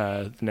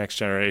the Next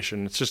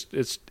Generation.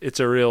 It's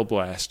a real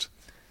blast.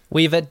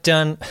 We've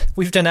done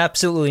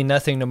absolutely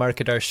nothing to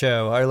market our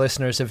show. Our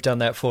listeners have done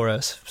that for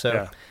us.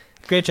 So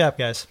Great job,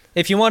 guys.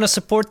 If you want to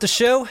support the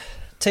show,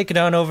 take it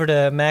on over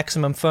to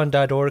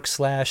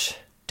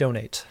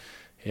MaximumFun.org/donate.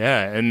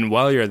 Yeah, and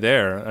while you're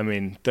there,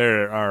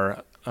 there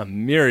are a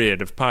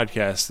myriad of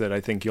podcasts that I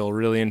think you'll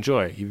really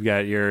enjoy. You've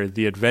got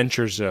The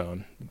Adventure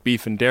Zone,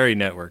 Beef and Dairy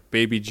Network,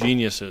 Baby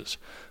Geniuses,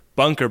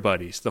 Bunker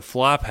Buddies, The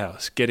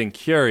Flophouse, Getting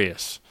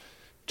Curious,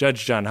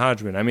 Judge John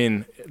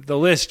Hodgman. The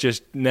list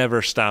just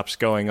never stops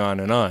going on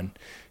and on.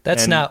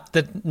 That's not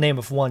the name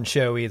of one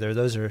show either.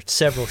 Those are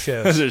several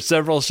shows. Those are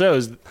several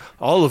shows,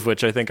 all of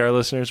which I think our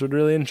listeners would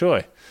really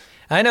enjoy.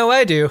 I know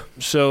I do.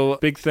 So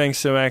big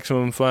thanks to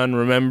Maximum Fun.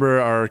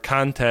 Remember our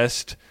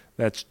contest.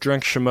 That's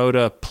Drunk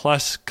Shimoda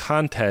plus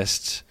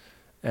contests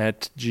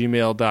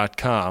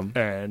 @gmail.com.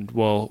 And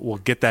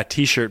we'll get that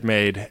T-shirt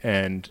made.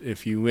 And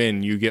if you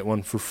win, you get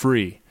one for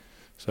free.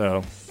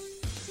 So...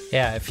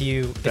 yeah, if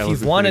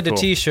you've wanted a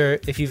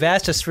T-shirt, if you've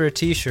asked us for a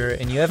T-shirt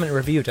and you haven't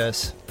reviewed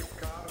us,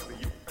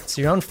 it's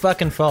your own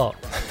fucking fault.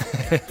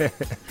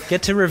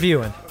 Get to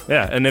reviewing.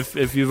 Yeah, and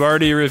if you've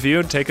already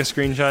reviewed, take a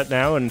screenshot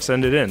now and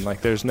send it in.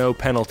 There's no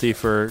penalty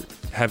for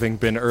having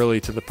been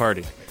early to the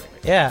party.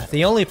 Yeah,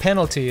 the only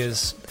penalty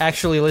is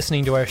actually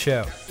listening to our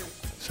show.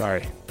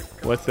 Sorry.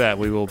 With that,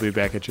 we will be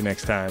back at you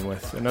next time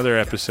with another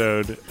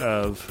episode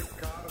of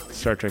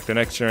Star Trek The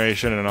Next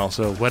Generation and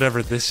also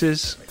whatever this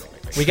is.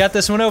 We got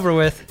this one over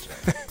with.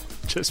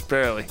 Just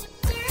barely. Make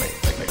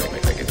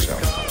it so.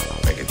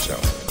 Make it so.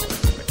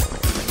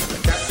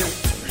 Captain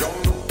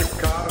Jean-Luc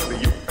Picard of the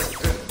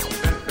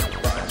USS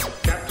Enterprise.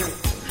 Captain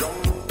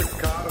Jean-Luc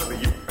Picard of the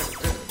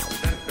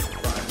USS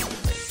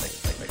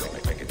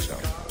Enterprise. Make it so.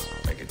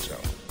 Make it so.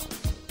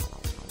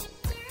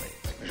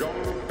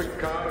 Jean-Luc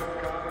Picard.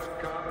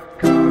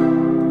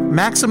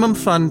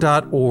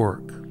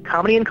 MaximumFun.org.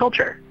 Comedy and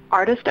culture.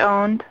 Artist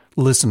owned.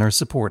 Listener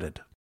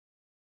supported.